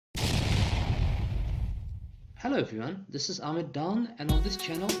Hello everyone, this is Ahmed and on this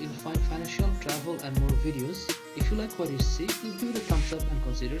channel you'll find financial, travel and more videos. If you like what you see, please give it a thumbs up and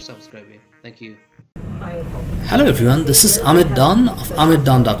consider subscribing. Thank you. Hello everyone, this is Ahmed of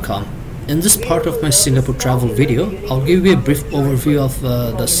AhmedDan.com. In this part of my Singapore travel video, I'll give you a brief overview of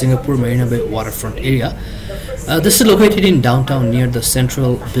the Singapore Marina Bay Waterfront area. This is located in downtown near the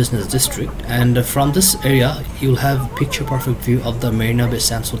Central Business District, and from this area you'll have picture perfect view of the Marina Bay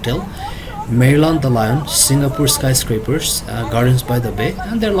Sands Hotel, Merilon the Lion, Singapore skyscrapers, gardens by the bay,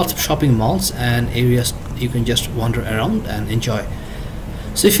 and there are lots of shopping malls and areas you can just wander around and enjoy.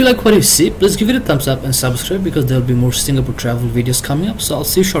 So if you like what you see, please give it a thumbs up and subscribe because there will be more Singapore travel videos coming up. So I'll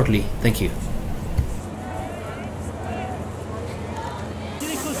see you shortly. Thank you.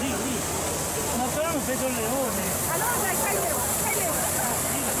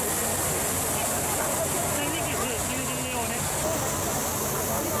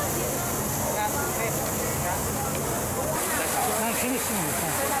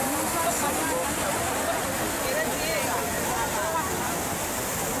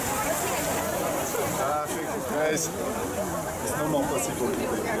 Guys, it's no more possible to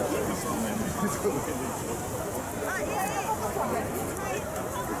take care of this.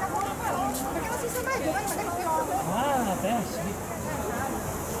 Ah, beh, sì.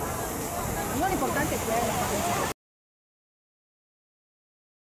 Non l'importante è quello.